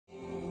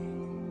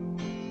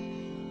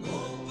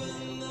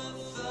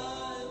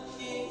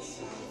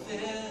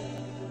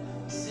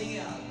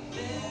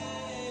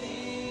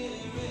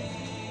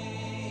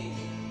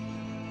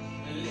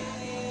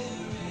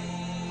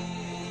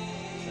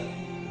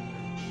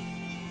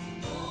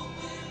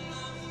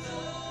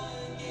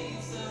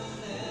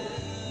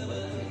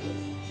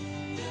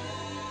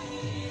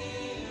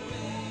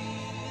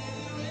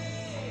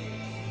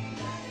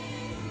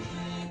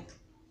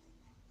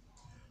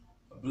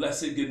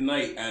blessed good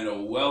night and a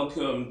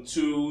welcome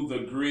to the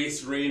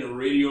Grace Rain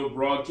radio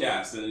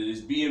broadcast, and it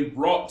is being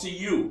brought to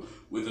you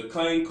with the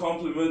kind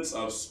compliments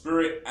of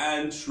Spirit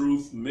and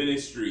Truth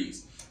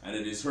Ministries, and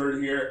it is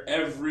heard here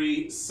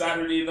every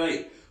Saturday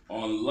night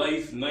on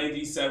Life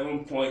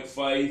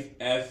 97.5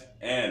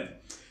 FM.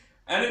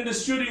 And in the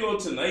studio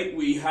tonight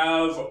we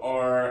have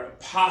our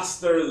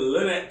Pastor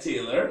Lynette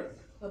Taylor.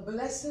 A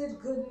blessed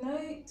good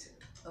night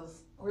of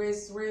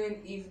Grace Rain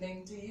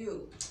evening to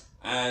you.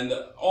 And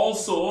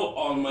also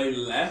on my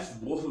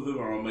left, both of them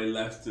are on my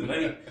left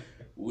tonight,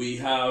 we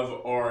have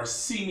our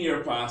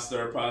senior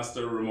pastor,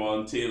 Pastor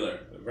Ramon Taylor.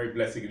 A very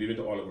blessed good evening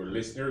to all of our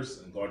listeners,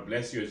 and God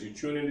bless you as you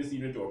tune in this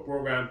evening to our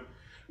program.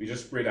 We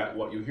just pray that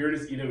what you hear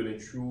this evening will in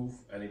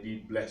truth and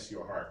indeed bless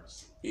your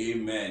hearts.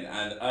 Amen.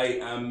 And I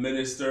am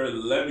Minister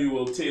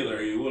Lemuel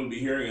Taylor. You won't be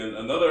hearing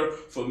another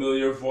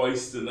familiar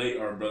voice tonight,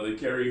 our brother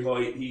Kerry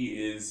Hoyt.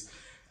 He is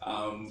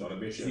He's on a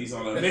mission. He's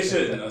on a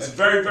mission. A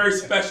very, very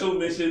special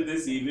mission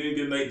this evening.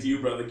 Good night to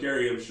you, Brother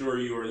Kerry. I'm sure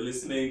you are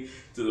listening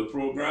to the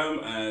program,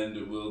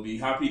 and we'll be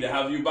happy to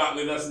have you back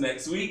with us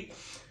next week.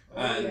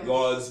 And yes,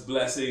 God's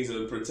blessings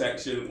and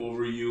protection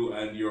over you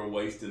and your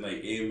wife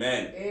tonight.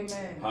 Amen.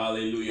 Amen.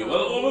 Hallelujah.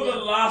 Well, over the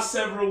last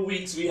several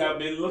weeks, we have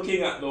been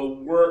looking at the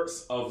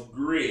works of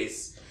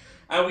grace.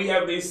 And we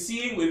have been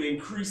seeing with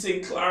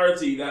increasing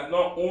clarity that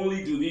not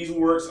only do these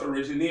works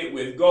originate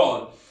with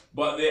God,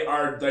 but they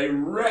are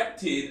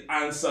directed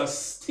and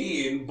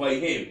sustained by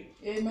Him.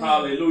 Amen.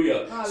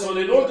 Hallelujah. Hallelujah. So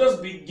they don't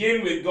just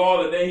begin with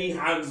God and then He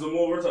hands them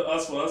over to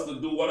us for us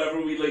to do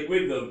whatever we like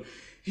with them.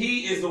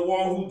 He is the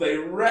one who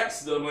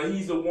directs them, and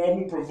He's the one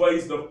who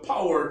provides the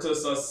power to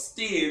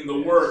sustain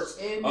the works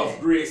of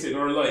grace in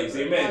our lives.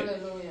 Amen.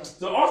 Hallelujah.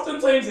 So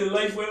oftentimes in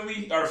life, when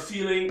we are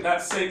feeling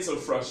that sense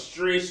of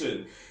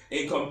frustration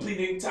in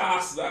completing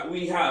tasks that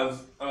we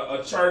have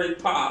a charted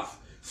path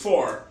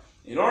for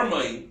in our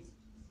mind,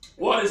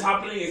 what is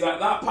happening is that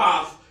that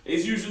path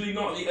is usually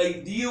not the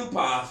ideal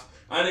path,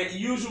 and it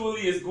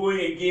usually is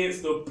going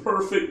against the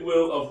perfect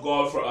will of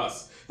God for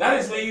us. That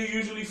is when you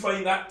usually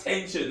find that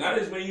tension. That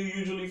is when you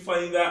usually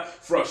find that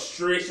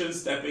frustration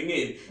stepping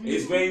in.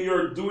 Is when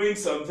you're doing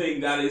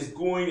something that is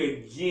going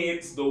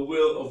against the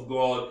will of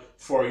God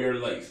for your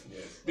life.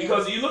 Yes.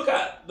 Because you look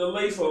at the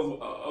life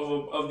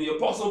of the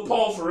Apostle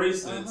Paul, for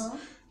instance,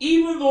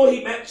 even though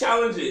he met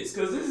challenges,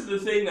 because this is the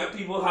thing that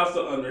people have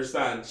to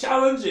understand.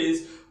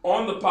 Challenges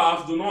on the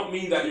path do not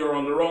mean that you're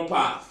on the wrong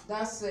path.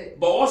 That's it.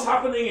 But what's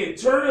happening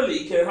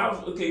internally can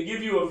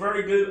give you a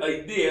very good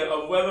idea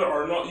of whether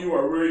or not you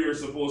are where you're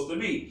supposed to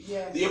be.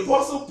 Yes. The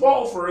Apostle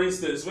Paul, for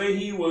instance, when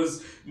he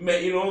was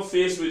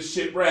faced with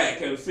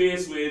shipwreck and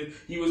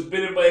he was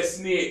bitten by a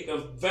snake, a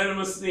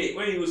venomous snake,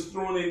 when he was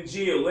thrown in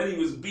jail, when he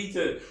was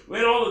beaten,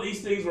 when all of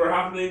these things were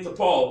happening to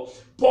Paul,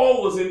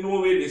 Paul was in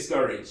no way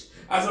discouraged.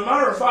 As a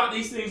matter of fact,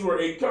 these things were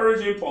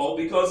encouraging Paul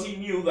because he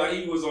knew that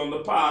he was on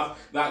the path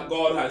that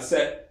God had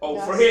set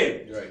out for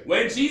him. Right.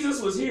 When Jesus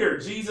was here,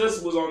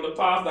 Jesus was on the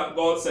path that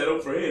God set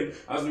out for him,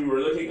 as we were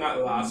looking at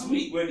last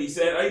week, when he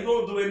said, I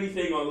don't do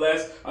anything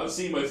unless I've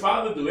seen my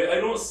Father do it. I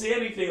don't say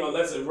anything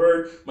unless I've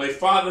heard my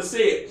Father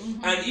say it.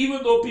 And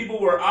even though people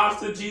were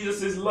after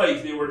Jesus'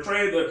 life, they were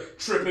trying to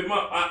trip him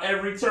up at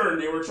every turn.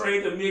 They were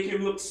trying to make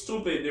him look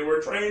stupid. They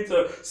were trying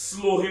to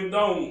slow him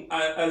down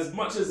as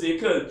much as they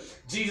could.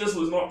 Jesus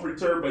was not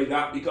perturbed by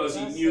that because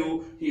he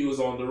knew he was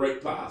on the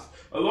right path.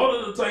 A lot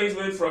of the times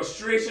when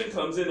frustration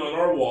comes in on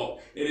our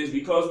walk, it is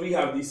because we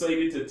have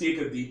decided to take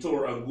a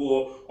detour and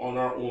go on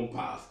our own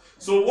path.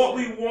 So what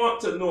we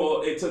want to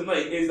know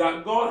tonight is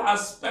that God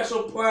has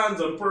special plans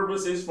and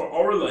purposes for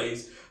our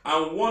lives,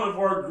 and one of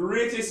our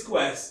greatest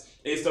quests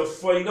is to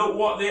find out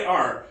what they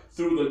are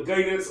through the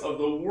guidance of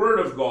the Word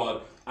of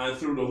God and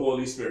through the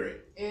Holy Spirit.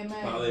 Amen.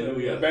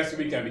 Hallelujah. The best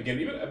we can begin.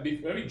 Even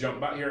let me jump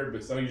back here,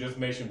 but something you just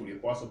mentioned with the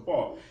Apostle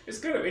Paul. It's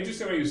kind of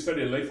interesting when you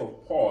study the life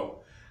of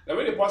Paul. That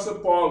when the Apostle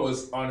Paul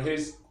was on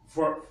his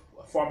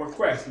former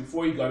quest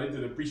before he got into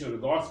the preaching of the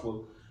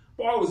gospel,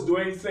 Paul was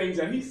doing things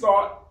and he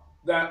thought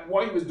that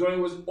what he was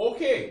doing was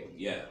okay.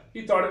 Yeah.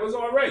 He thought it was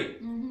all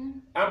right.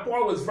 And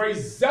Paul was very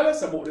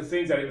zealous about the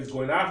things that he was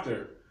going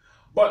after.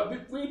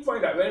 But we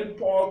find that when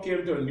Paul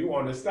came to a new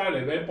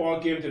understanding, when Paul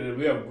came to the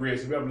way of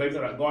grace, the way of life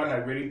that God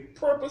had really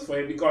purpose for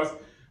him, because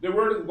the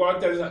Word of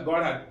God tells us that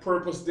God had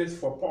purposed this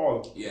for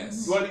Paul.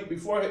 Yes. When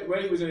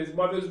he was in his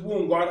mother's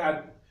womb, God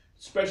had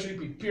specially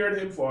prepared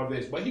him for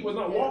this, but he was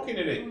not walking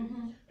in it.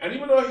 And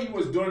even though he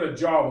was doing a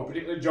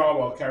particular job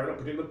or carrying out a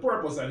particular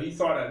purpose, and he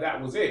thought that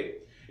that was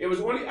it, it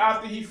was only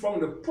after he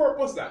found the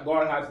purpose that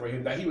God had for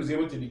him that he was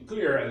able to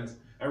declare and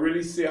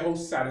really say how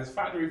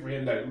satisfactory for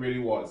him that it really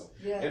was.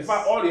 Yes. In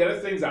fact, all the other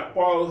things that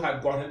Paul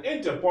had gotten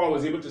into, Paul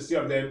was able to say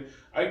of them,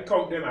 I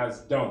count them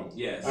as dung,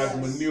 as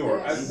manure,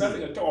 as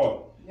nothing at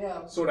all.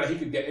 Yeah. So that he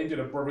could get into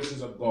the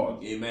purposes of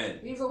God. Amen.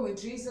 Even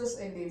with Jesus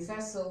in the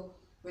vessel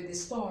with the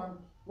storm,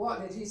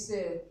 what did he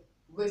say?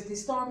 With the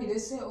storm, he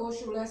didn't say, oh,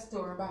 sure, let's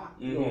turn back.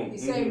 He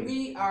said,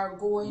 we are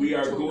going to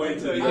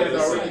the other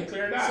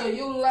side. So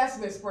you left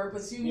with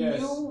purpose. You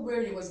knew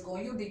where you was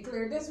going. You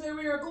declared, that's where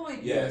we are going.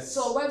 Yes.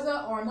 So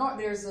whether or not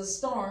there's a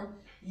storm,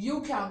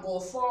 you can go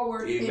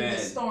forward in the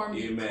storm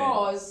Amen.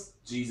 because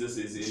Jesus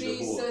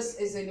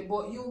is in the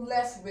boat. You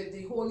left with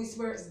the Holy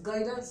Spirit's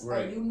guidance,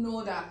 Right. and you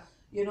know that,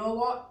 you know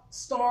what,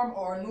 storm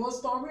or no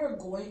storm, we're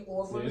going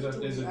over There's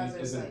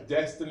a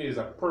destiny, there's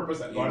a purpose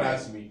that God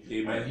has me,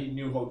 and He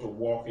knew how to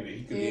walk in it.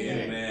 He could be in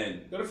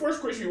it. Now, the first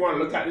scripture we want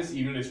to look at this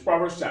evening is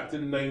Proverbs chapter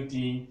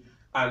 19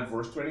 and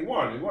verse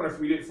 21. We want to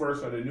read it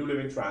first from the New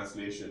Living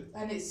Translation.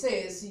 And it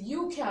says,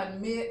 you can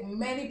make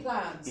many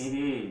plans,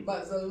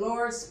 but the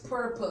Lord's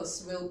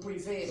purpose will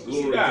prevail.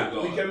 Glory to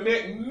God. We can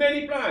make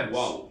many plans.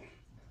 Wow.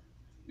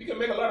 We can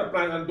make a lot of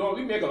plans, and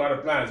we make a lot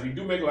of plans. We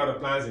do make a lot of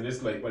plans in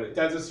this life, but it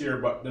tells us here,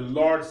 but the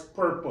Lord's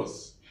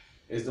purpose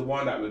is the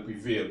one that will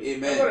prevail.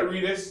 Amen. I'm going to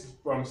read this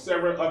from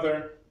several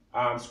other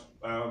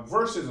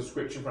verses of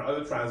scripture from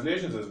other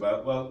translations as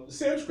well. Well, the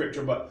same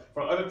scripture, but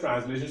from other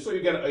translations, so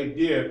you get an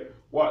idea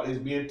what is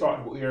being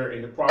talked about here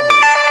in the Proverbs.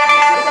 Look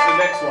at the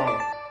next one.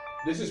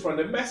 This is from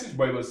the Message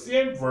Bible.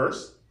 Same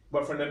verse,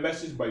 but from the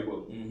Message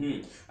Bible.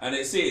 And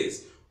it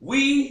says,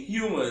 we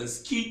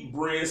humans keep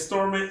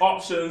brainstorming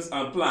options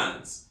and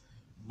plans,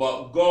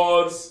 but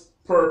God's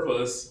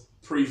purpose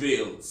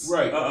prevails.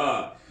 Right.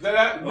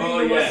 We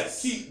humans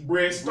keep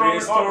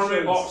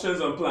brainstorming options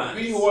and plans.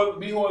 We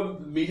hold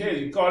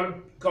meetings.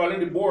 Calling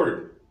the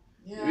board.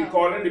 Yeah. We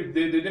call in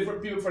the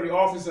different people from the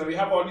office, and we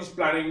have all these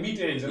planning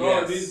meetings and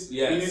all of these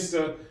meetings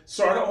to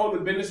sort out how the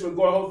business will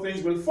go, how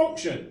things will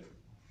function.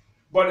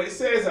 But it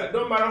says that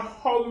no matter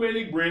how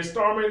many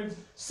brainstorming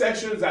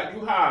sessions that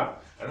you have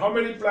and how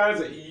many plans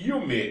that you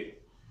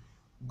make,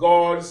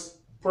 God's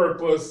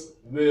purpose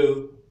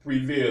will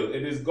prevail.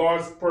 It is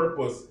God's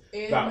purpose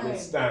that will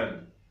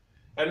stand.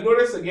 And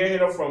notice again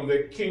here from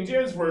the King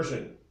James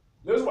Version.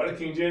 Notice what the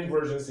King James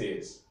Version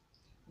says.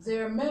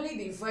 There are many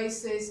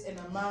devices in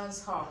a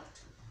man's heart.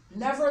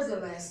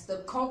 Nevertheless,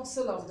 the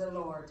counsel of the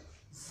Lord,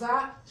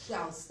 that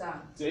shall stand.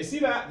 So you see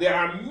that? There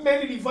are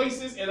many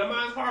devices in a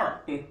man's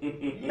heart.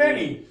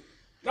 Many.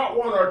 Not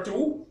one or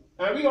two.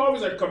 And we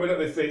always are coming up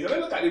with things. And I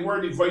look at the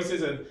word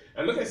devices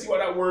and look and see what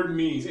that word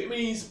means. It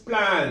means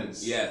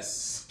plans. Yes.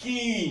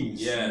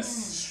 Schemes. Yes.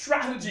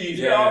 Strategies.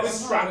 Yes. We're always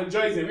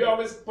strategizing. We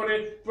always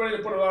putting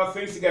a lot of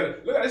things together.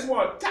 Look at this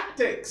one.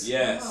 Tactics.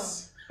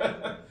 Yes.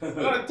 A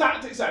lot of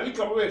tactics that we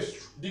come up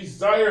with.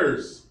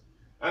 Desires.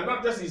 And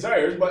not just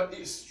desires, but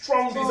it's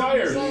strong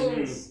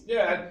desires.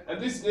 Yeah, and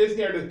this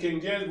here, the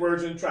King James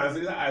Version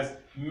translates it as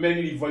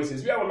many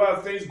devices. We have a lot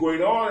of things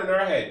going on in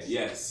our heads.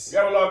 Yes. We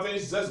have a lot of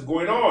things just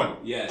going on.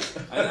 Yes.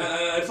 and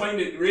I find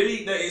it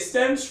really that it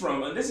stems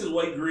from, and this is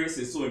why grace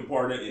is so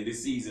important in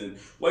this season.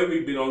 Why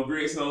we've been on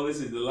grace now.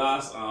 This is the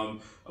last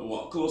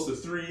close to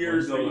 3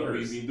 years now that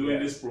we've been doing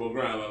this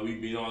program, and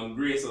we've been on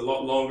grace a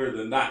lot longer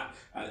than that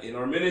in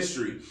our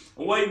ministry.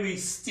 And why we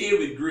stay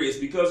with grace,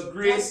 because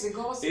grace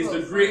is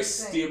the great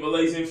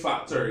stabilizing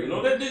factor. You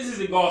know, this is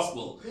the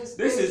gospel.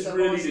 This is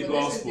really the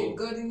gospel. This is the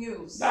good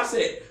news. That's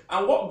it.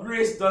 And what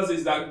grace does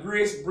is that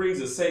grace brings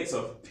a sense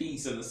of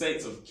peace and a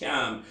sense of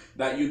calm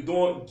that you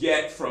don't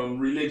get from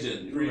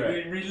religion.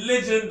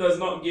 Religion does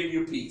not give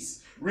you peace.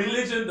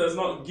 Religion does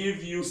not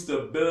give you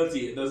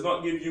stability. It does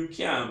not give you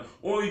calm.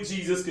 Only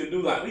Jesus can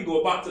do that. We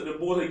go back to the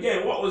boat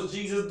again. What was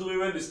Jesus doing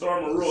when the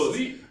storm arose?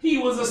 He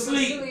was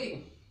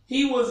asleep.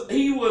 He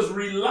was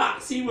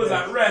relaxed. He was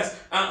at rest.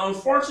 And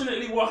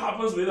unfortunately, what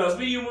happens with us,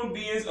 we human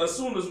beings, as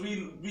soon as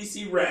we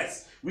see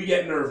rest, we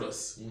get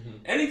nervous.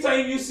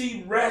 Anytime you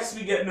see rest,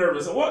 we get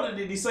nervous. And what did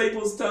the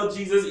disciples tell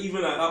Jesus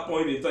even at that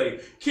point in time?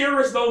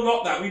 Carest thou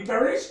not that we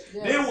perish?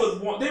 Yes. They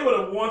would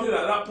have wanted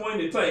at that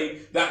point in time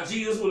that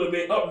Jesus would have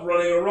been up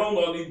running around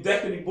on the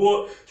deck of the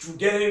boat,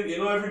 getting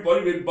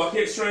everybody with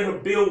buckets trying to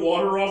bail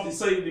water off the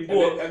side of the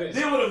boat.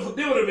 They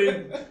would have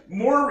been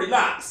more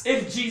relaxed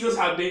if Jesus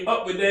had been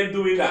up with them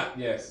doing that.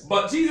 Yes.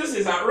 But Jesus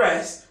is at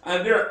rest,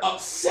 and they're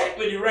upset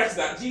with the rest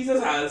that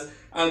Jesus has,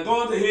 and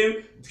gone to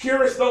him,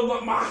 carest thou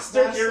not,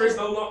 Master, carest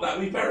thou not that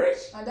we perish?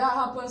 And that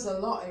happens a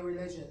lot in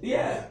religion.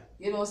 Yeah.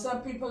 You know,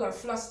 some people are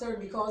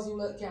flustered because you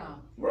look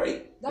calm.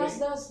 Right. That's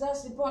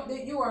the point.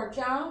 That you are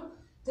calm,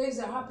 things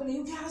are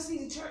happening. You gotta see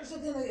the church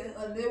looking,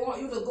 and they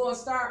want you to go and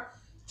start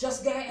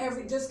just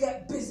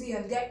get busy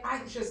and get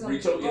anxious and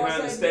reach out your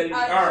hand and steady the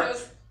heart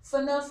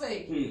for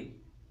nothing.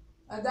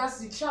 And that's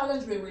the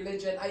challenge with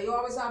religion. And you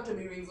always have to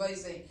be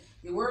revising.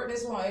 You work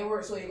this one, you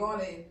work, so you're going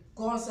to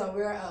go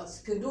somewhere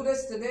else. You can do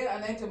this today,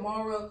 and then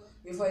tomorrow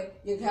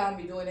you can't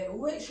be doing it.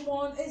 Which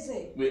one is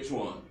it? Which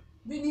one?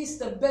 We need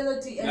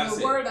stability, and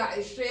the word that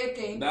is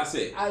shaking. That's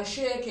it. And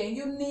shaking,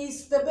 you need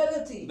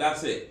stability.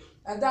 That's it.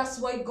 And that's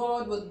why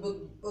God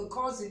would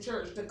cause the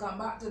church to come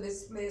back to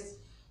this place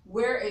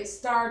where it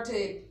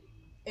started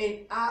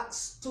in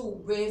Acts 2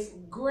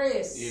 with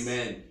grace.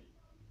 Amen.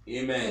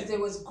 Amen. Because there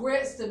was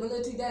great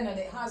stability then, and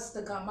it has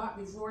to come back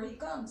before he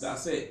comes.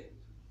 That's it.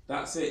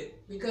 That's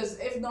it. Because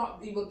if not,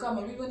 he will come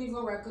and we won't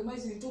even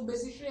recognize he's too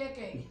busy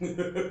shaking.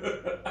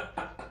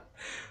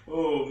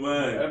 Oh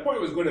man. And the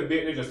point was going to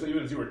be just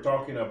even as you were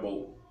talking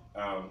about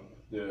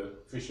the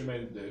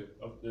fishermen,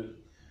 the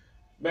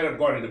men of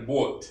God in the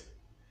boat.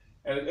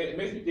 And it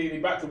makes me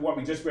think back to what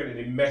we just read in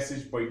the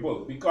Message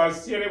Bible.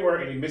 Because here they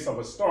were in the midst of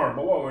a storm,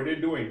 but what were they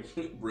doing?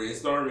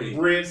 Brainstorming.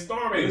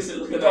 Brainstorming. Listen,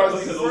 look at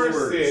Because that, the look at those verse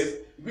words. says,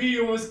 we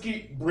humans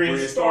keep brainstorming.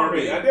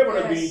 Brainstorming. And they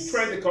would have Yes. been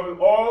trying to come with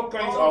all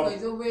kinds All of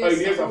kinds of ways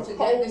ideas how of to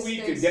how get this we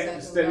thing could get to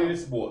settled steady down.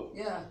 this boat.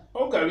 Yeah.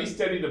 How can we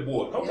steady the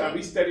boat? How Yeah. can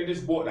we steady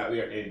this boat that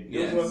we are in?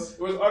 Yes. It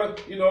was other,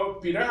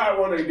 Peter had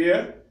one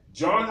idea,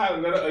 John had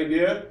another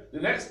idea, the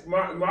next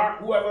Mark,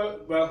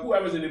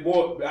 whoever's in the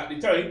boat at the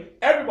time,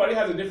 everybody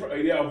has a different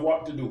idea of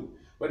what to do.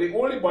 But the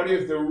only body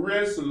with the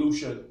real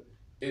solution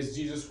is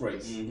Jesus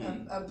Christ.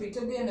 Mm-hmm. And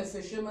Peter being a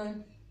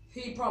fisherman,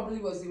 he probably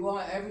was the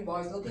one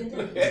everybody's looking to.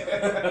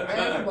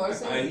 Everybody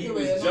said, And he "You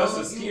was will just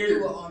know, as you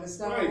scared. will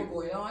understand Right. what's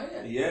going on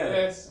here." Yeah.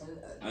 Yes.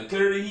 And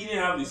clearly he didn't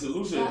have the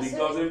solution That's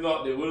because it. if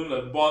not, they wouldn't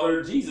have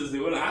bothered Jesus. They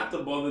wouldn't have had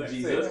to bother That's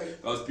Jesus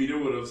it. because Peter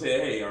would have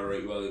said, "Hey, all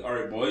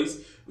right,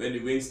 boys. When the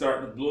wind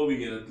start to blow, we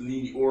gonna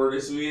lean the oar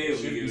this way, and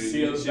Shift we the gonna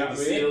sails shift that the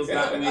way. sails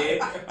that way,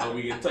 and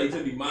we can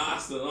tighten the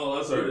mast and all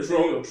that sort of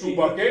thing." Throw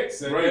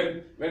buckets, and Right.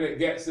 then when it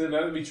gets in,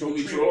 then we throw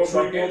We three throw more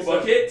three more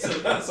buckets. buckets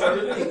and that sort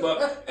of thing.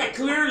 But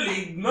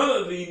clearly,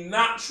 none of the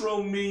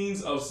natural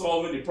means of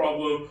solving the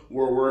problem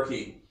were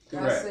working.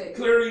 That's Correct. it.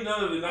 Clearly,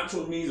 none of the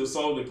natural means of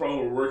solving the problem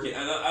were working.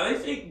 And I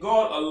think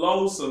God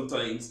allows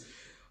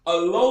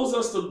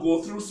us to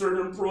go through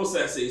certain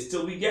processes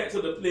till we get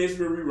to the place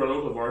where we run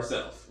out of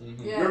ourselves.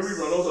 Yes. Where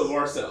we run out of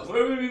ourselves.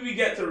 Where we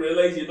get to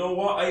realize, you know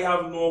what, I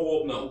have no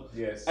hope now.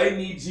 Yes. I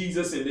need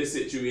Jesus in this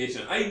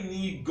situation. I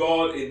need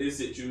God in this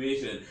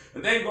situation.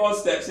 And then God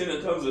steps in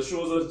and comes and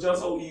shows us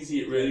just how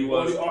easy it really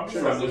One was of the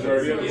options from that the was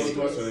very available to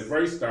beginning. us from the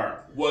very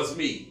start. Was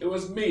me. It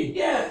was me.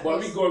 Yeah. But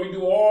we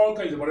do all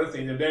kinds of other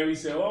things, and then we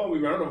say, oh, we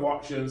run out of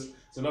options,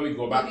 so now we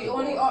go back But to the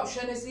only God.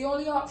 option is the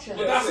only option.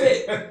 But that's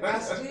it.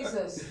 That's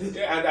Jesus.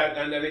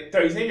 Yeah, and it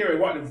ties in here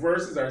with what the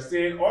verses are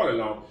saying all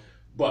along.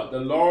 But the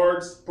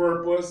Lord's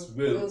purpose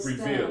will Will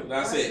prevail. stand.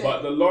 That's it.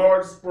 But the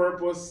Lord's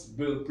purpose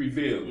will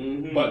prevail.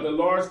 Mhm. But the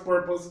Lord's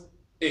purpose,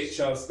 it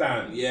shall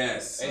stand.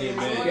 Yes. So there's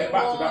Amen. Amen. only Get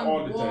back to that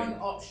all the one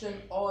time. option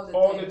all the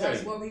All time. the That's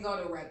time. what we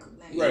gotta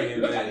recognize. Right.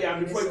 Amen. Look at the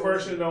Amplified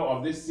version now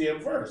of this same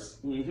verse.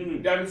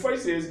 Mm-hmm. The Amplified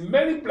says,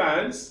 many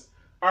plans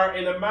are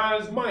in a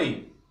man's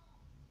mind.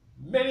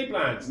 Many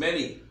plans.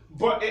 Many.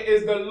 But it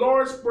is the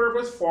Lord's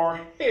purpose for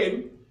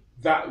him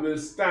that will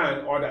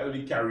stand or that will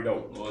be carried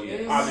out. Oh,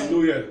 yes. Amen.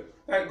 Hallelujah.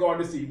 Thank God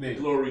this evening.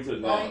 Glory to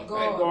God. Thank God.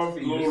 Thank God for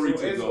you. Glory So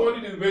to it's God.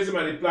 only the wisdom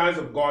and the plans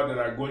of God that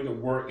are going to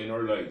work in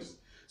our lives.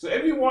 So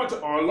if we want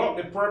to unlock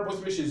the purpose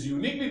which is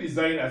uniquely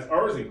designed as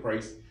ours in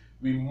Christ,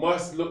 we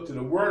must look to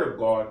the Word of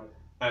God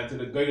and to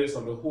the guidance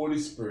of the Holy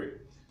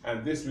Spirit.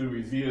 And this will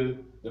reveal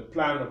the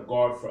plan of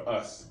God for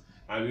us.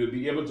 And we'll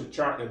be able to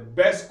chart the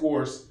best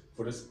course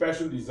for the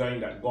special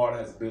design that God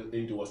has built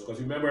into us. Because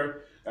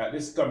remember,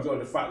 this comes out of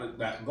the fact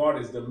that God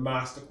is the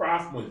master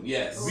craftsman.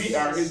 Yes. We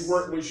are his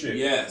workmanship.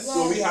 Yes.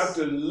 So we have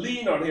to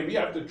lean on him. We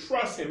have to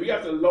trust him. We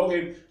have to allow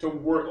him to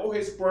work out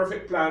his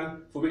perfect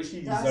plan for which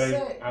he That's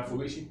designed it. and for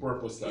which he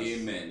purposed us.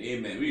 Amen.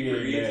 Amen. We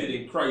Amen. created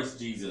in Christ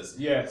Jesus.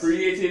 Yes.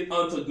 Created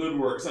unto good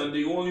works. And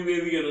the only way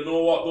we're going to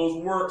know what those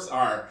works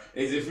are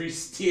is if we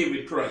stay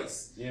with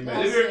Christ.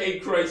 Amen. If you're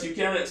in Christ, you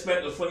can't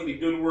expect to find the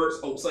good works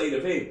outside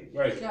of him.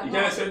 Right. Yeah. You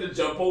can't expect to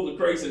jump out to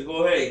Christ and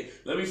go, hey,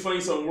 let me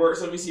find some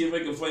works. Let me see if I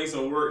can find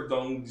some work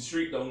down the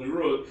street, down the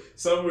road,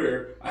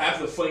 somewhere. I have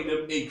to find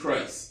them in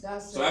Christ.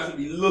 That's So I it. have to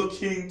be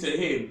looking to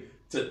him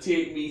to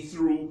take me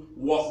through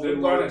what So the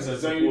God works has are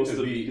designed you supposed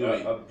to to be be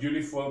doing. a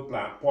beautiful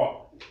plant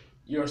pot.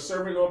 You're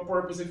serving no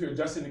purpose if you're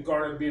just in the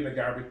corner being a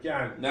garbage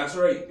can. That's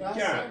right. You That's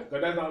can't. it.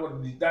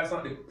 Because that's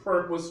not the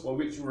purpose for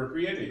which you were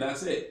created.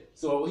 That's it.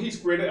 So he's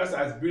created us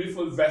as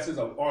beautiful vessels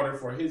of honor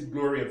for his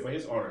glory and for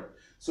his honor.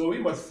 So we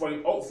must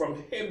find out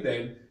from him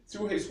then,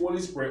 through his Holy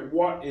Spirit,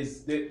 what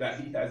is it that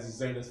he has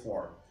designed us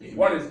for? Amen.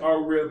 What is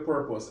our real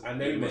purpose? And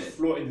then we Amen. must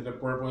flow into the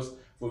purpose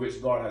for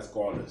which God has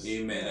called us.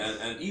 Amen.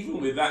 And even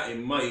with that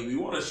in mind, we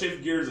want to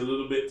shift gears a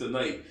little bit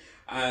tonight.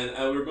 And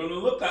we're going to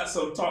look at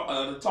some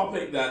the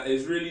topic that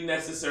is really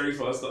necessary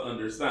for us to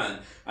understand.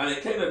 And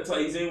it kind of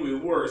ties in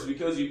with works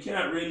because you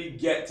can't really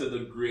get to the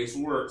grace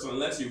works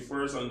unless you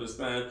first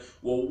understand,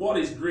 well, what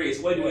is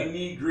grace? Why do I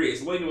need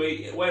grace? Why am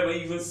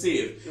I even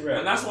saved? Correct.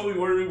 And that's what we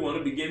really want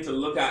to begin to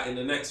look at in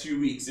the next few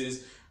weeks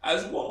is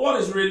as what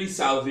is really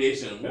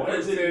salvation? What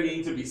does it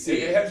mean to be It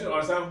saved? helps you to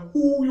understand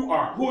who you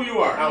are Who you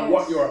are. and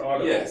what you are all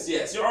about. Yes.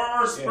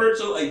 Your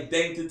spiritual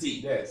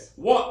identity. Yes.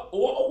 What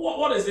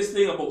is this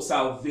thing about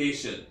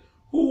salvation?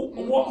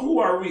 Who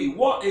are we?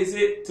 What is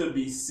it to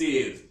be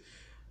saved?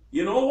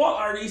 You know, what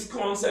are these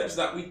concepts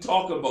that we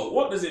talk about?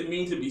 What does it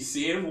mean to be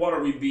saved? What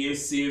are we being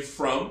saved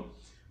from?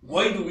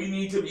 Why do we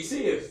need to be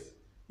saved?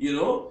 You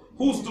know,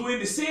 who's doing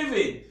the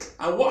saving?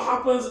 And what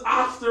happens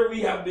after we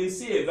have been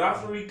saved,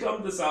 after we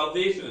come to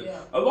salvation? Yeah.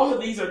 A lot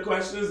of these are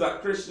questions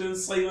that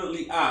Christians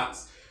silently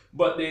ask,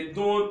 but they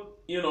don't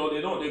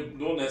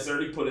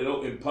necessarily put it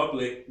out in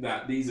public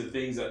that these are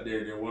things that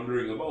they're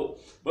wondering about.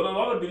 But a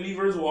lot of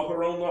believers walk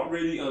around not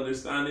really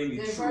understanding the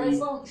Their very true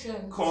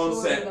function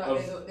concept shows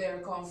of- that they're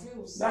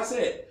confused. That's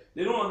it.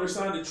 They don't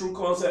understand the true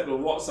concept of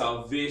what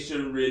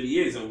salvation really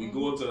is. And we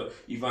go to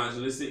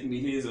evangelistic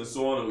meetings and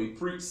so on, and we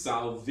preach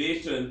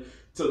salvation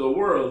to the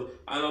world.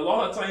 And a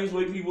lot of times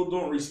when people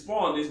don't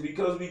respond is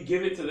because we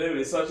give it to them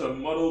in such a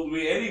muddled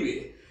way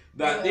anyway,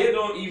 that they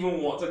don't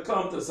even want to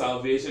come to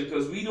salvation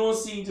because we don't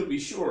seem to be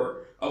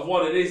sure of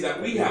what it is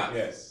that we have.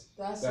 Yes.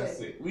 That's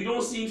it. We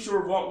don't seem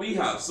sure of what we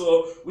have.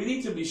 So we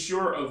need to be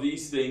sure of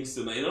these things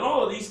tonight. And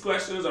all of these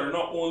questions are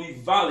not only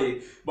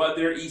valid, but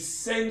they're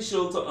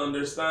essential to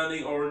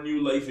understanding our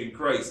new life in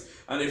Christ.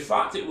 And in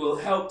fact, it will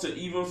help to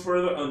even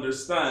further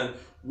understand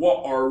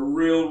what our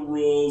real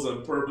roles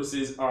and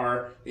purposes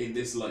are in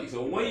this life.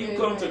 And when you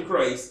come to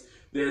Christ,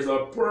 there's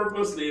a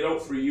purpose laid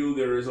out for you.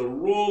 There is a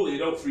role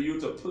laid out for you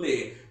to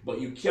play. But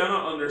you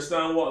cannot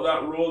understand what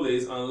that role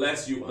is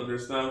unless you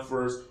understand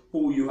first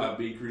who you have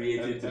been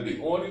created to be.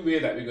 The only way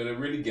that we're going to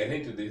really get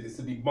into this is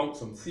to debunk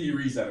some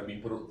theories that have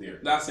been put out there.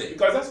 That's it.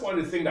 Because that's one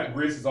of the things that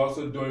grace is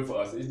also doing for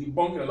us, is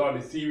debunking a lot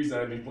of the theories that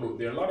have been put out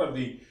there. A lot of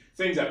the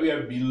things that we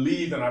have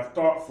believed and have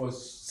taught for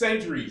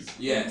centuries.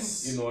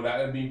 Yes. You know, that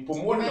have been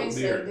promoted out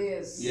there.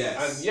 Yes.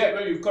 And yet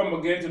when you come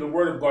again to the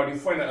Word of God, you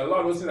find that a lot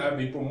of those things that have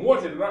been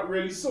promoted are not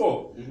really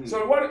so.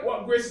 So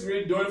what grace is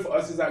really doing for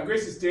us is that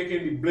grace is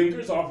taking the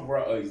blinkers off of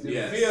our eyes, the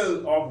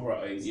veil off of our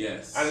eyes.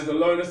 Yes. And it's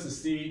allowing us to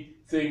see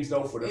things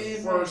now for the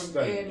first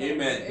time.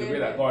 Amen. The way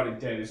that God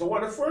intended. So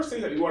one of the first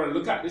things that we want to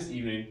look at this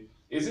evening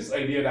is this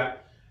idea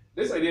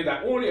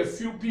that only a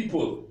few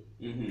people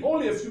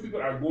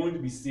are going to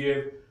be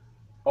saved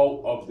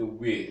out of the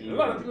way. A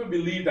lot of people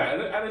believe that,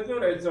 and I know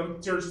that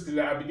some churches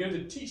today are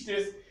beginning to teach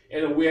this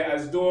in a way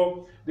as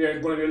though there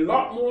are going to be a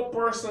lot more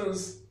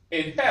persons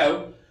in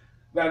hell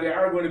than there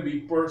are going to be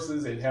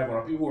persons in heaven,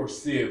 or people who are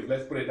saved.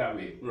 Let's put it that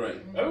way. Right.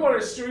 And we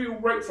want to show you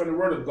right from the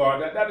Word of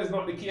God that that is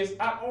not the case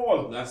at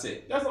all. That's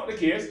it. That's not the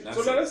case.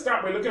 So let us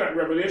start by looking at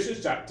Revelation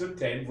chapter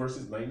 10,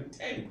 verses 9 and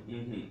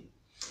 10.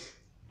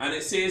 And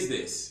it says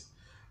this: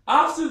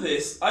 After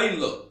this I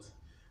looked,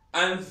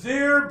 and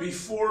there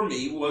before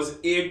me was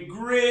a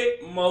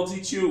great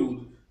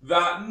multitude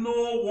that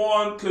no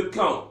one could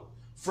count,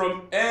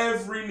 from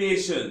every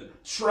nation,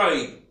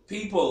 tribe,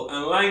 people,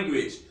 and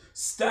language,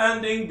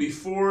 standing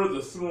before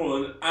the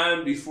throne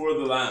and before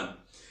the Lamb.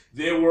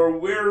 They were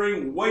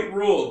wearing white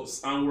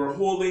robes and were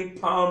holding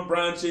palm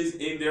branches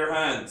in their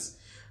hands.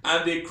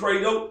 And they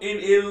cried out in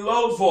a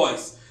loud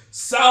voice,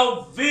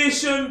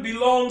 Salvation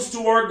belongs to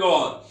our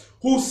God,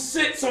 who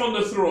sits on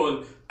the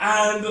throne,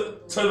 and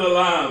to the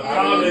Lamb.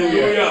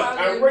 Hallelujah.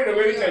 And right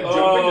away we can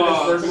jump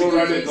into this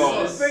verse.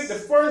 God. I think the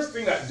first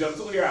thing that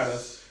jumps out at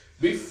us,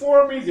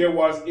 before me there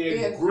was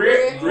a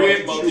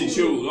great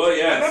multitude. Oh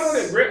yes. And not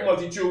only a great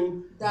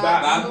multitude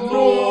that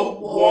no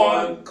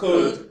one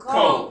could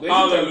count.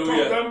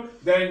 Hallelujah. Them,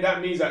 then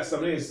that means that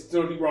something is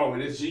totally wrong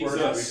with this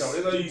Jesus. It's a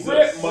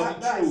great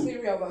multitude. That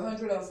theory of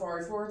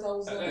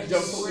 144,000. And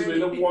jumps out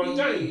in one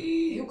time.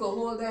 You could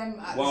hold them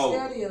at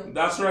the stadium.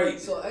 That's right.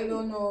 So I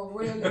don't know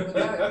really, but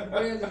that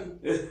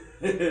really.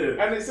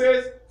 And it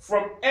says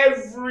from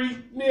every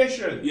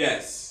nation,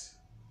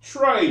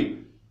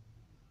 tribe,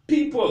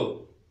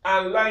 people,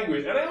 and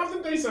language. And I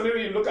often think something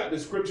when you look at the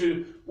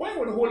scripture, why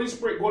would the Holy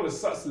Spirit go to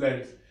such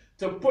length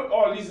to put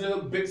all these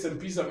little bits and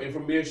pieces of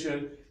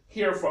information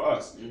here for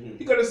us?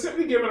 He could have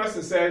simply given us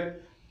and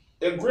said,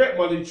 a great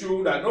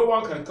multitude that no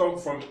one can come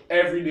from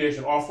every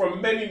nation or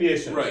from many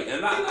nations. Right,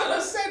 and he could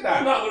have said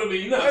that. That would have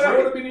been enough. And that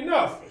would have been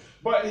enough.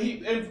 But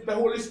the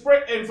Holy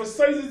Spirit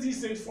emphasizes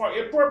these things for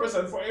a purpose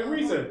and for a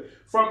reason.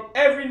 From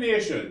every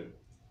nation,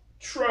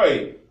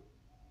 tribe,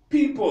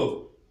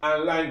 people,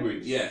 and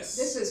language. Yes.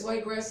 This is why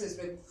grace is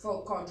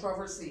with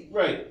controversy.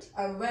 Right.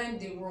 And when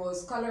the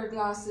rose-colored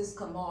glasses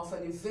come off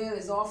and the veil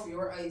is off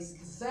your eyes,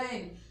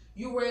 then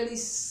you really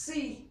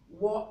see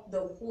what the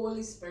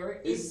Holy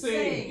Spirit is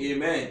saying.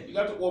 Amen. You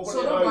got to open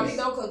so your nobody eyes.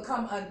 now can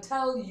come and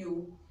tell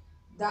you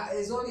that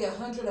is only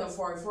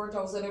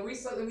 144,000. And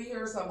recently we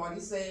hear somebody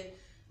say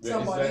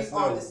somebody's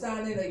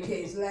understanding the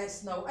case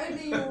less now. I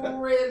mean,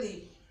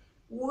 really.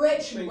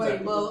 Which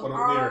Bible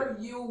are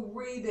you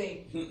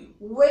reading?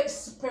 Which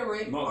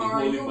spirit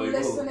are you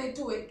listening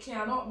to? It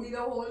cannot be the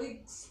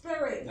Holy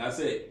Spirit. That's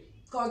it.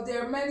 Because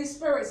there are many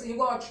spirits and you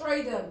got to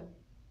try them.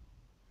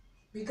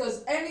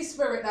 Because any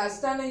spirit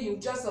that's telling you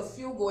just a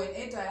few going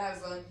into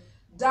heaven,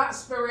 that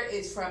spirit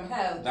is from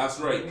hell. That's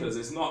right, because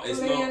it's not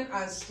plain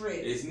and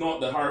straight. It's not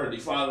the heart of the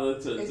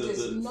Father to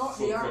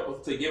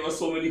give us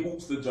so many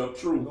hoops to jump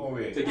through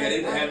to get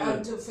into heaven.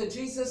 And for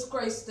Jesus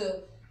Christ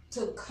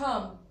to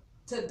come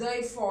to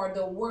die for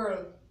the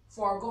world.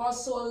 For God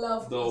so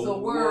loved the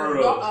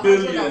world, not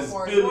billions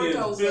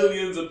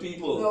of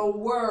people. The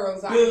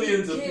world, that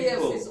billions of He gave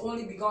people. His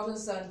only begotten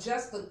Son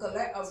just to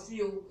collect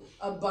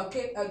a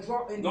bucket, a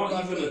drop in the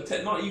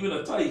bucket. Not even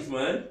a tithe,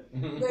 man.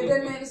 They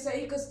then meant to say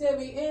He could still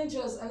be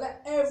angels and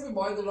let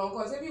everybody go along.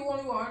 Because if you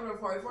only want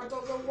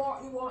 144,000,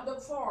 what you want them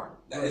for?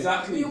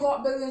 Exactly. You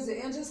got billions of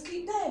angels,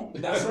 keep them.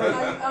 That's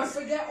right. And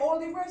forget all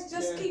the rest,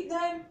 just keep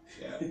them.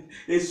 Yeah.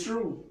 It's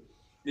true.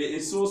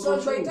 It's so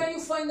true. By the time you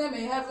find them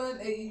in heaven,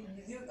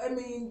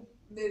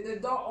 the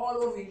dot all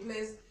over the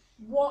place,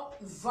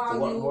 what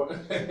value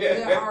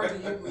there are to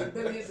you with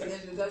billions and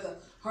billions, there's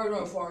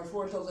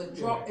 144,000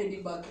 drop in the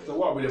bucket. So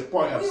what would the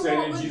point of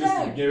sending Jesus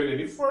to begin with in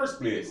the first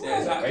place? Yeah,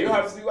 exactly. And you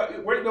have to see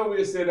what, right now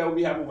we say that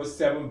we have over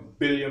 7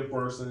 billion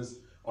persons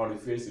on the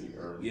face of the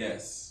earth.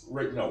 Yes.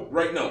 Right now.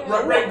 Right now.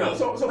 Yeah. Right now.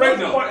 So right what's the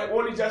now. point?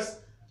 Only just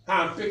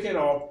picking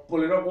or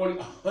pulling up only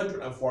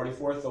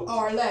 144,000.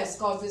 Or less,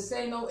 because they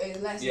say no is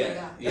less than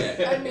that.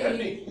 Yeah. I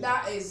mean,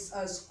 that is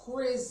as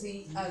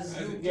crazy as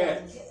you can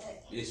get.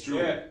 It's true.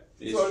 Yeah.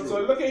 It's So, true.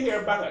 so looking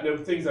here back at the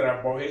things that are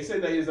about here, he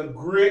said there is a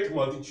great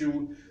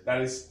multitude that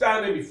is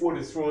standing before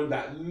the throne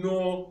that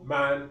no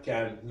man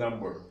can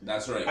number.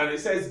 That's right. And it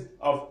says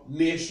of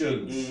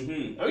nations.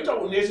 Mm-hmm. And we talk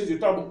about nations, you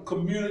talk about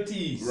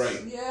communities.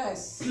 Right.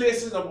 Yes.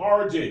 Places of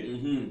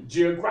origin.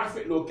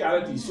 Geographic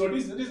localities. So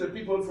these are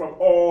people from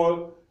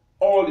all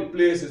the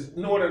places,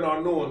 known and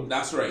unknown.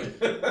 That's right.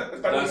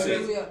 That's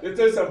it.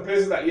 There's some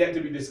places that yet to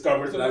be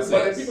discovered. So That's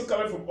there's it. people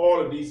coming from all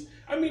of these.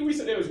 I mean,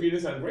 recently I was reading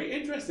something very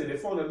interesting. They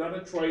found another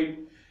tribe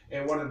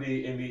in one of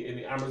the in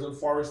the Amazon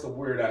forest of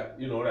where that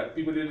that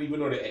people didn't even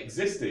know they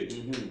existed.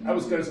 I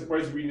was kind of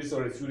surprised reading this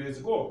a few days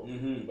ago.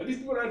 But these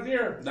people are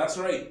there. That's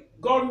right.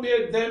 God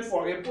made them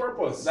for a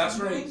purpose. That's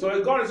right. So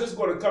if God is just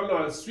going to come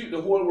down and sweep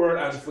the whole world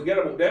and forget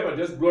about them and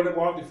just blow them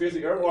off the face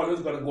of the earth, all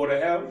is going to go to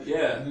hell.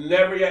 Yeah.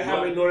 Never yet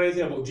having known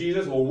anything about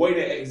Jesus or why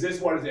they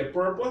exist, what is their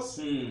purpose.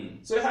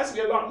 So it has to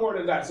be a lot more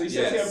than that. So he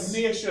says here of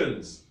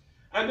nations.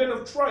 And then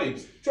of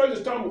tribes. Tribes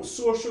is talking about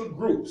social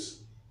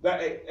groups that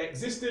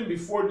existed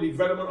before the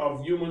development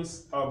of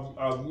humans,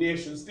 of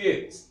nation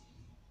states.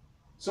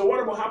 So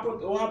what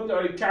happened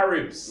to the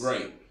Caribs?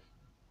 Right.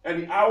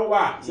 And the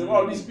Arawaks and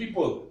all these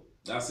people.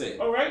 That's it.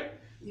 All right?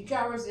 The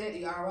Caribs ate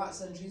the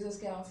Arabs and Jesus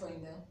can't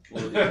find them.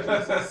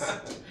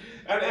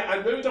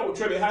 And when we talk about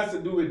tribe, it has to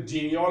do with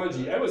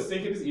genealogy. I was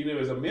thinking this evening, it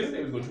was amazing,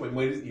 I was going to my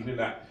mind this evening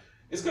that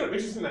it's kind of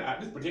interesting that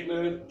at this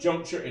particular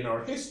juncture in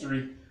our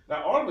history,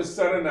 that all of a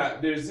sudden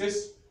that there's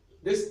this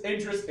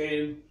interest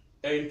in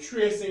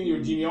tracing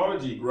your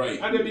genealogy. Right.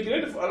 And they're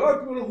beginning to, a lot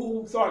of people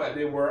who thought that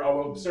they were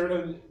of a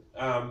certain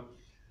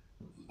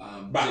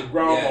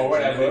background or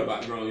whatever.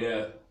 Background,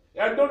 yeah.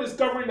 And they're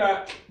discovering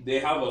that they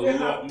have a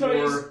lot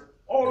more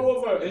all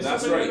over in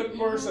That's so many right.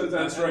 different persons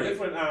and right.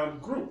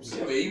 different groups.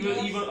 Yeah, but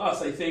even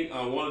us, I think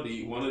one of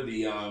the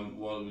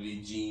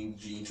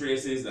gene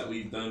traces that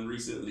we've done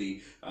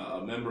recently,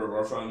 a member of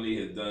our family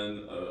had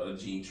done a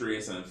gene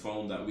trace and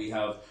found that we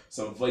have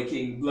some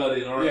Viking blood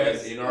in our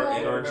gene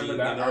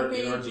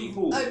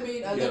pool. I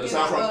mean, it's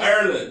not from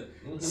Ireland.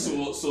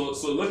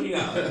 So looking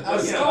at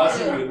us,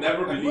 you would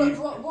never believe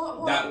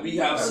that we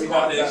have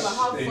Scottish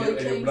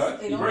in your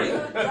blood.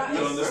 Right. That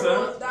You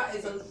understand? That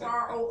is as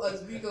far out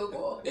as we can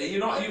go. You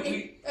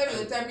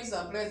tell me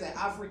some place in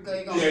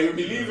Africa. You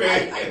believe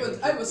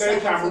it. I was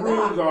saying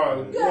Cameroon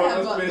or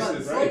but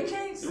places, right?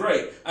 Vikings.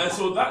 Right, and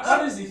so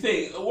that is the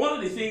thing. One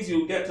of the things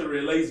you'll get to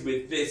realize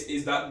with this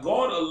is that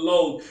God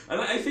allowed,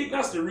 and I think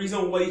that's the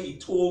reason why He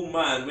told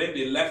man when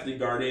they left the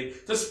garden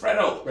to spread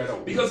out.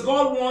 Because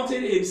God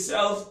wanted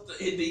Himself,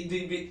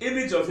 the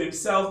image of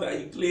Himself that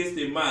He placed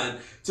in man,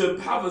 to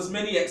have as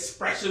many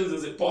expressions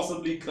as it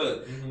possibly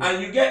could.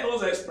 And you get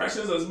those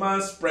expressions as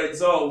man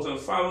spreads out and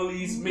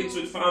families mix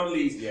with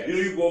families. Yes.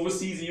 You go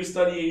overseas and you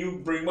study and you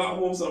bring back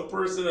home some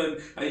person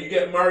and you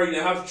get married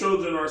and have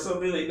children or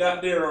something like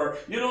that there. Or,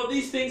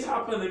 these things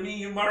happen to me.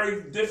 You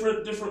marry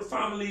different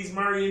families,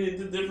 marrying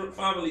into different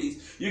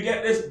families. You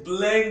get this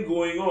blend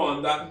going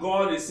on that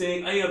God is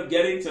saying, I am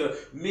getting to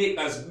make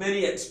as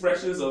many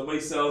expressions of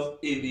myself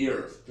in the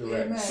earth.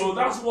 Amen. So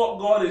that's what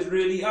God is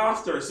really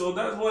after. So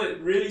that's what it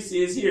really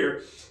says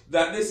here,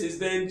 that this is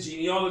then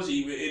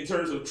genealogy in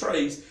terms of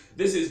tribes.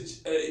 This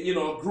is,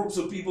 groups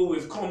of people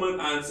with common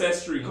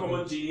ancestry,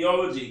 common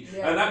genealogy.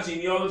 Yeah. And that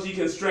genealogy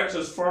can stretch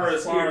as far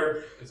as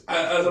here,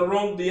 as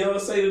around the other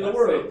side of the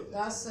world.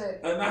 That's it.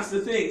 And that's the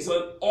thing.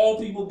 So all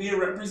people being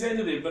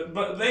representative.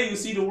 But then you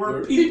see the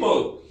word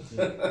people.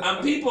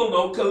 And people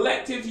now,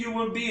 collective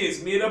human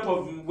beings made up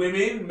of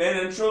women,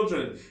 men, and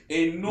children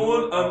in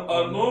known and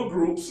unknown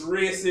groups,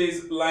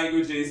 races,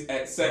 languages,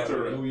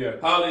 etc.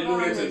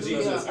 Hallelujah to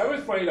Jesus. I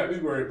always find that we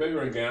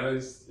were in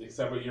Ghana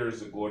several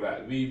years ago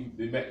that we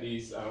met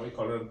these, we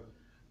call them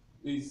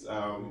these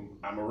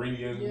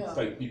Amerindian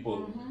type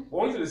people. We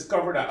wanted to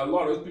discover that a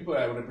lot of those people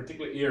that were in a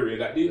particular area,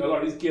 that a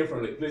lot of these came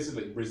from places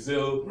like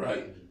Brazil,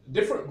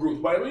 different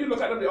groups. But when you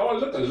look at them, they all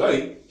look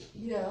alike.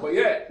 Yeah. But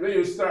yet, when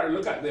you start to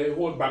look at the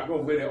whole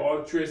background where they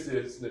all trace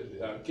this,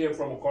 came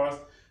from across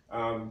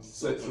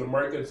Central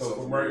America and South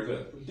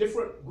America,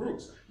 different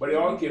groups, but they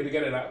all came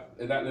together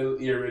in that little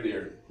area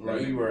there where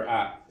we were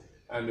at.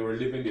 And they were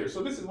living there.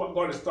 So this is what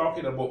God is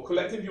talking about.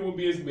 Collective human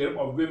beings made up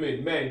of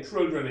women, men,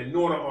 children, and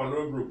known and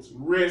unknown groups,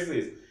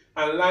 races,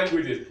 and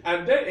languages.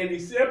 And then in the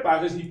same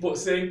passage, he put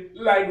saying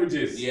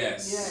languages.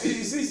 Yes.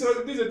 You see, so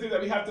these are things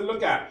that we have to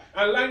look at.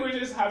 And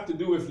languages have to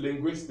do with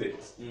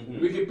linguistics.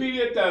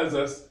 Wikipedia tells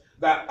us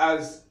that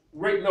as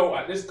right now,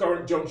 at this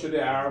current juncture,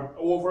 there are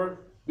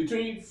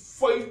between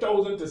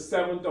 5,000 to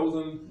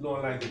 7,000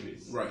 known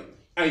languages. Right.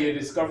 And you're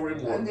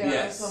discovering more. And there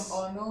Yes. are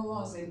some unknown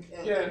ones in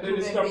Yeah, they're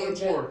discovering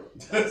more.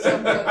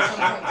 some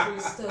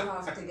countries still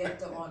have to get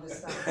to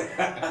understand.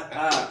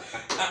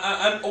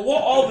 And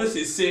what all this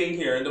is saying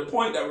here, and the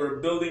point that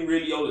we're building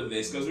really out of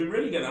this, because we're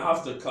really gonna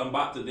have to come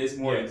back to this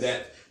more in Yes.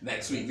 depth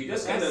next week. We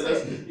just kind of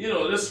That's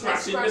just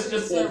scratching,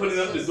 just opening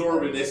up the door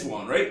with this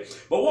one, right?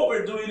 But what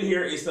we're doing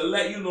here is to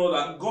let you know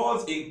that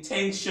God's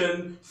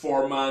intention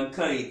for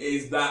mankind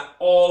is that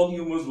all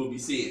humans will be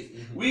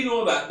saved. We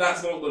know that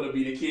that's not going to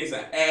be the case,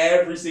 that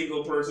every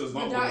single person is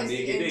not But that going to is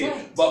make the it in.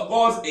 intent. But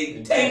God's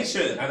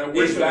intention And a is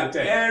wishful that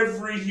intent.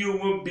 every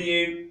human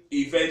being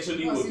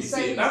eventually will be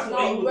saved. That's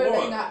what he would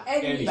want. That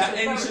any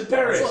should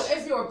perish. So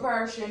if you're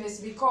perishing,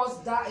 it's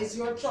because that is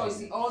your choice.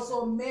 He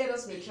also made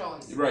us with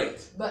choice. Right.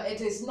 But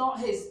it is not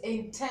his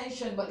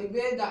intention, but the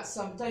way that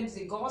sometimes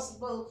the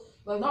gospel,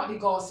 well, not the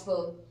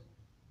gospel,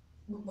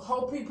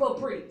 how people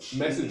preach.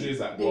 Messages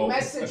that The go.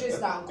 messages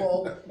that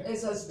go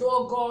is as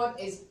though God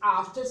is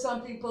after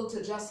some people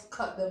to just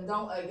cut them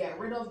down and get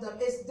rid of them.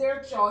 It's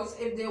their choice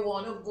if they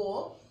want to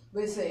go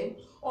with him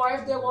or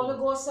if they want to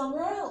go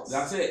somewhere else.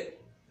 That's it.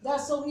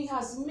 That's how he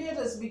has made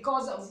us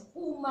because of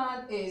who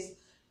man is.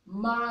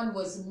 Man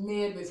was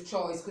made with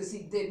choice because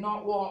he did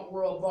not want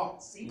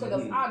robots. He could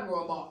have had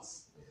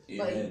robots,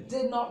 but he Amen.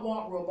 did not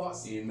want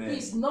robots. Amen.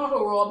 He's not a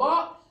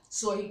robot,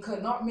 so he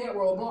could not make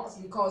robots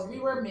because we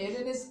were made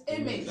in his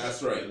image.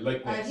 That's right.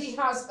 And he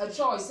has a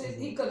choice.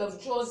 He could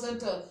have chosen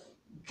to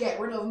get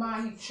rid of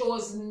man. He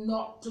chose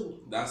not to.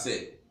 That's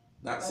it.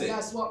 That's And it.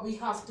 that's what we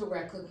have to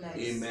recognize.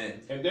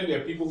 Amen. And then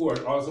there are people who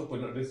are also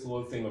putting up this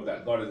whole thing of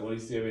that God is only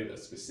saving a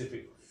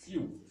specific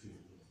few.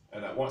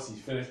 And that once he's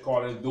finished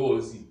calling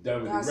those, he's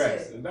done with That's the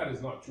rest. it. And that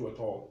is not true at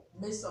all.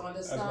 That's not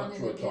Misunderstanding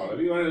true at all. again.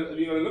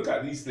 We're going to look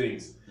at these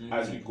things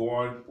as we go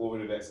on over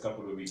the next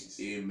couple of weeks.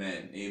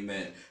 Amen.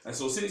 Amen. And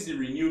so since the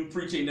renewed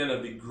preaching then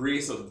of the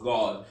grace of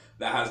God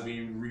that has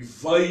been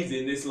revived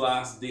in this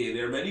last day,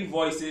 there are many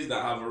voices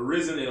that have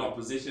arisen in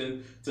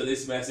opposition to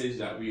this message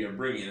that we are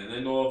bringing. And I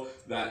know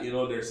that,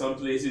 there's some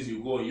places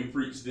you go and you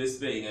preach this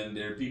thing and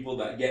there are people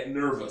that get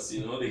nervous,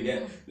 they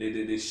get,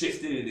 they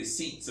shifting in the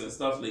seats and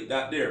stuff like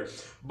that there.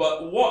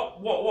 But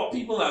what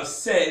people have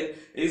said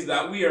is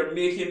that we are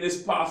making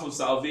this path of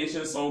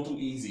salvation sound too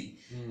easy.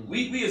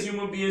 We as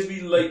human beings,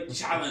 we like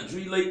challenge.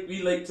 We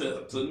like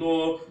to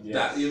know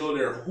that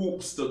there are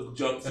hoops to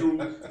jump through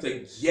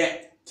to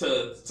get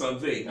to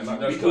something. And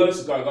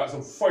because because got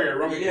some fire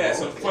around it.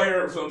 some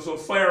fire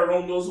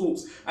around those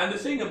hoops. And the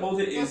thing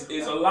about it is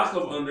a lack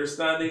of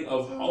understanding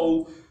of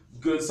how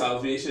good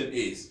salvation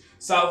is.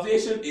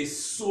 Salvation is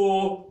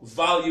so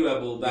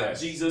valuable that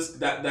Jesus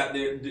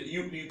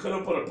you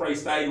couldn't put a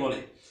price tag on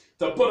it.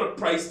 To put a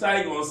price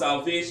tag on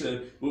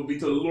salvation would be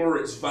to lower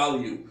its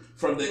value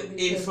from the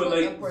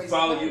infinite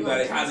value that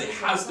it has. It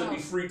has to be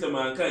free to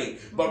mankind.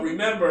 But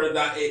remember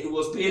that it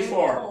was paid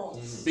for.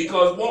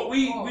 Because what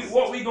we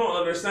don't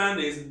understand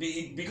is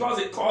because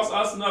it costs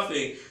us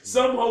nothing,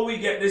 somehow we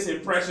get this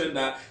impression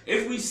that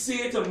if we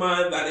say to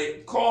man that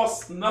it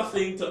costs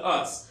nothing to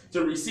us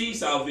to receive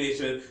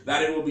salvation,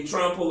 that it will be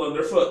trampled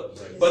underfoot.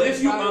 Right. But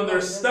if you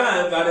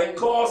understand that it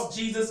cost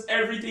Jesus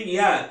everything he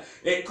had,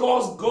 it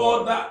cost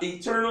God that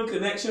eternal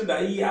connection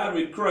that he had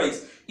with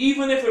Christ,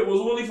 even if it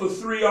was only for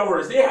 3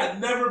 hours. They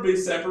had never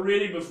been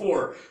separated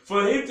before.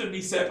 For him to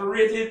be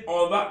separated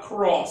on that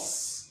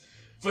cross,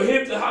 for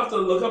him to have to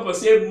look up and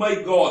say, my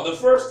God, the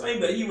first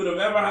time that he would have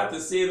ever had to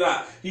say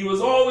that, he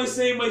was always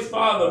saying, my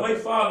Father, my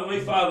Father,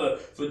 my Father.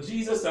 For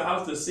Jesus to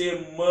have to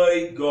say,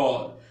 my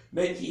God,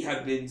 meant he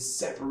had been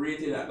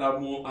separated at that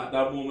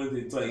moment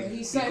in time,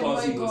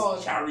 because he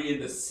was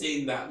carrying the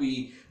sin that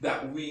we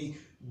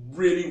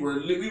really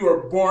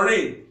were born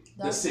in.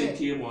 The sin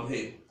came on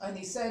him. And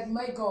he said,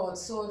 my God,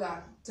 so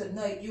that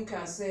tonight you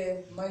can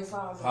say, my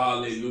Father.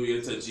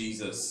 Hallelujah to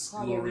Jesus.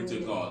 Hallelujah. Glory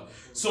to God.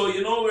 So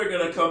we're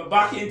going to come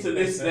back into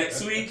this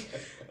next week.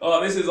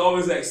 This is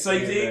always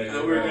exciting,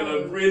 and we're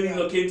going to really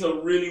look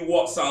into really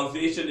what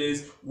salvation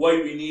is,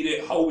 why we need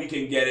it, how we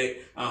can get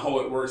it, and how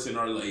it works in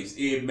our lives.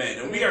 Amen.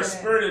 And we are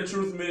Spirit and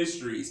Truth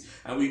Ministries,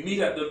 and we meet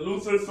at the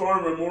Luther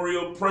Thorn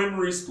Memorial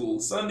Primary School,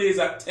 Sundays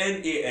at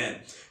 10 a.m.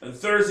 and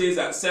Thursdays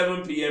at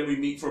 7 p.m. we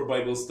meet for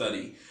Bible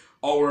study.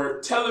 Our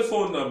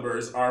telephone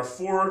numbers are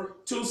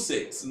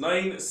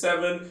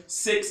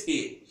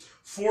 426-9768,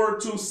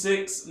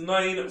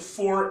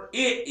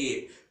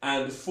 426-9488,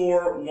 and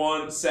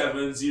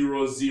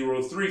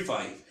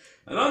 4170035.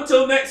 And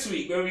until next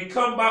week, when we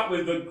come back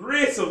with the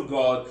grace of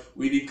God,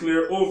 we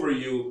declare over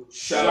you,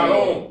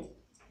 Shalom.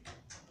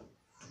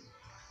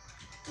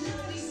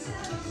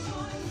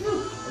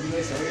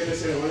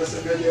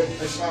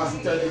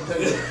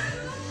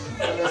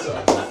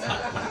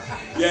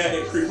 Yeah,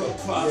 it creep up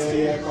fast.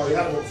 Yeah, because you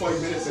had about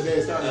 5 minutes a day.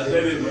 It's not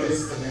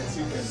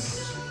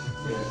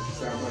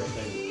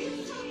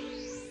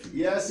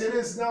Yes, it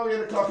is now 8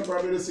 o'clock in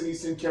Barbados and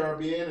Eastern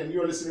Caribbean, and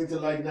you're listening to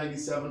Light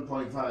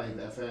 97.5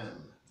 FM.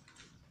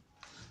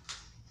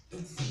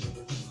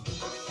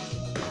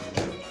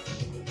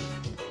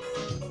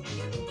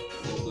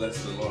 Oh,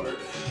 bless the Lord. Oh,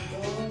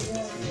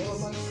 yes, oh,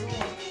 my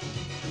soul.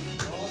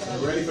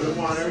 Ready for the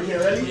one? Everything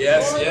ready?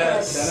 Yes, Oh,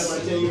 yes. Set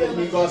up until you let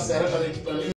me go set up and